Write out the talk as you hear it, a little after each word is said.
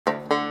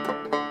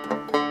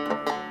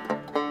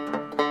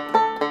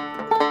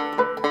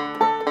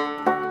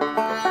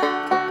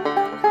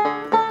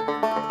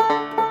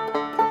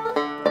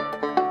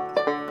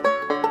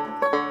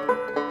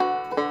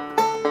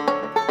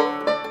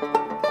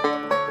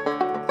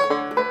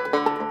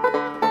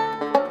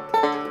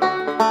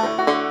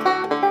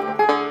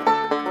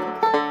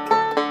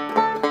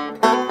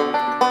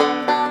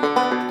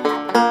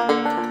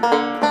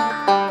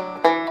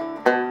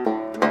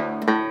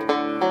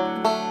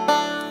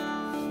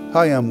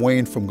Hi, I'm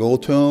Wayne from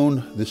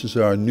Goldtone. This is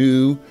our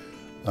new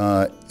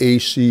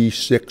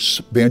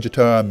AC-6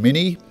 Banjitar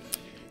Mini,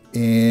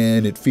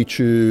 and it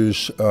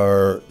features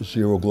our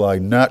zero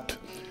glide nut,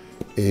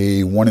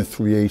 a 1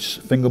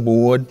 3/8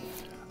 fingerboard,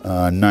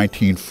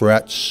 19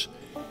 frets.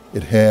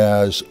 It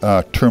has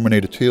a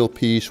terminator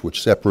tailpiece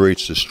which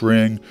separates the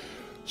string,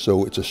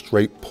 so it's a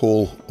straight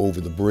pull over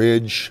the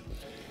bridge.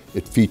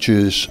 It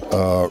features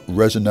a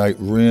resonite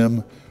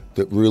rim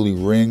that really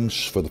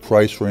rings for the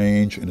price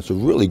range, and it's a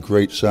really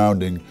great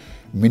sounding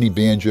mini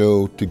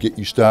banjo to get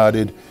you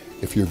started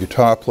if you're a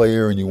guitar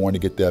player and you want to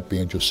get that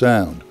banjo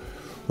sound.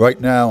 Right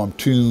now I'm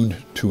tuned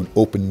to an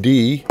open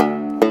D, so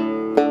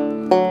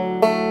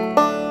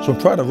I'm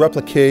trying to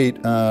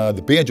replicate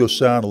the banjo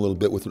sound a little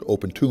bit with an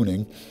open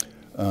tuning.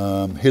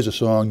 Here's a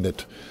song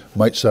that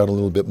might sound a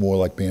little bit more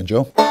like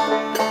banjo.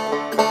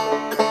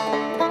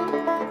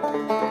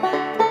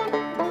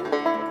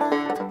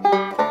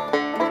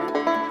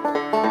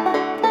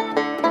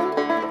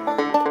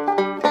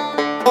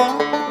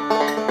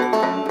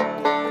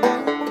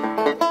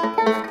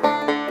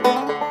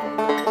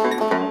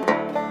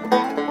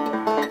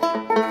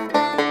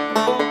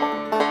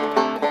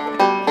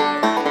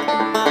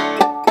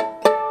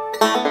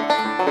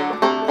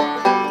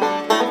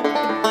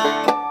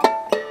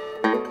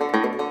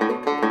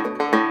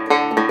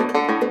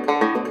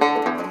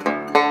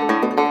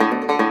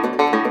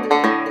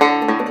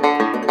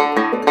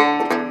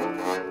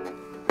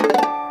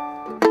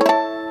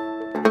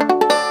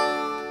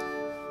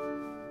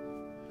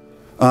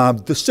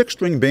 The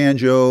 6-string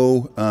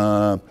banjo,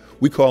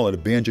 we call it a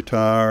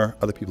Banjitar,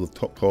 other people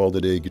have called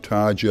it a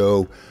guitar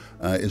joe,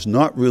 is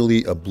not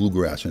really a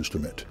bluegrass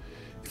instrument.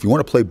 If you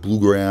want to play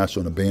bluegrass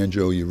on a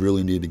banjo, you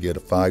really need to get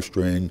a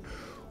 5-string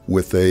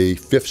with a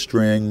 5th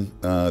string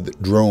that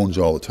drones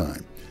all the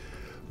time.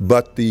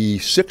 But the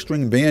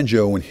 6-string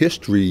banjo in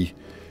history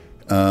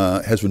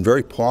has been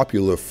very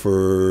popular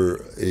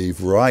for a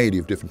variety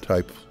of different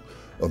types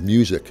of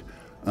music.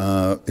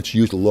 It's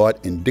used a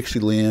lot in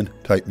Dixieland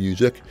type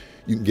music.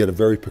 You can get a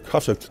very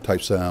percussive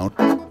type sound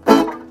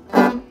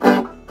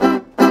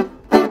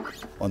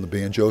on the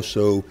banjo.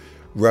 So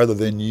rather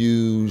than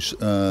use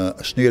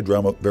a snare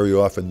drum, very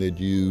often they'd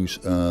use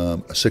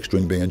a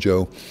 6-string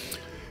banjo.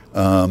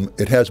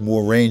 It has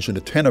more range than a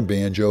tenor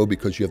banjo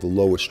because you have the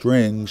lower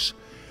strings.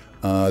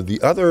 The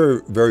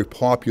other very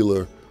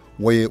popular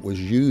way it was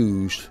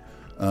used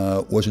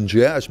was in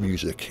jazz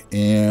music.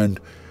 And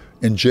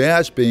in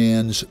jazz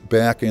bands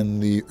back in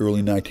the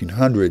early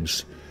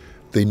 1900s,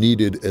 they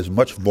needed as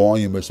much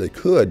volume as they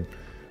could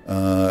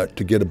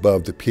to get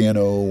above the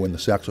piano and the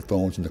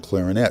saxophones and the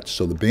clarinets.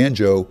 So the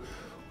banjo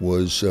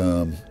was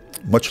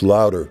much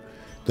louder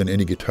than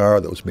any guitar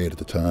that was made at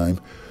the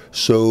time.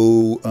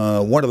 So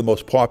one of the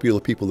most popular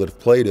people that have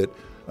played it,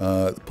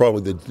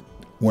 probably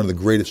one of the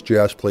greatest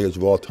jazz players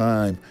of all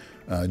time,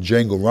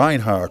 Django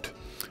Reinhardt,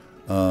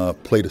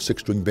 played a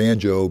 6-string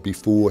banjo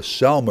before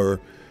Selmer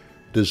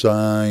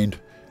designed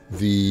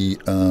the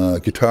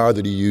guitar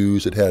that he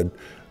used. It had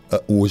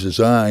was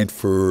designed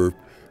for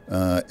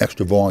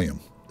extra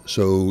volume.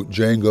 So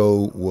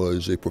Django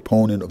was a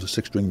proponent of the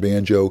 6-string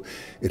banjo.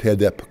 It had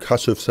that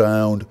percussive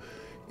sound,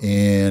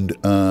 and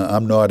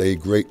I'm not a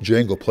great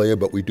Django player,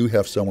 but we do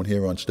have someone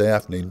here on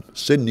staff named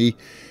Sydney,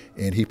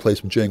 and he plays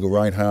some Django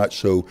Reinhardt,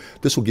 so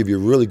this will give you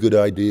a really good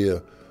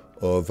idea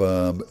of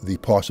the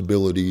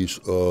possibilities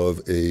of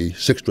a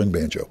 6-string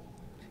banjo.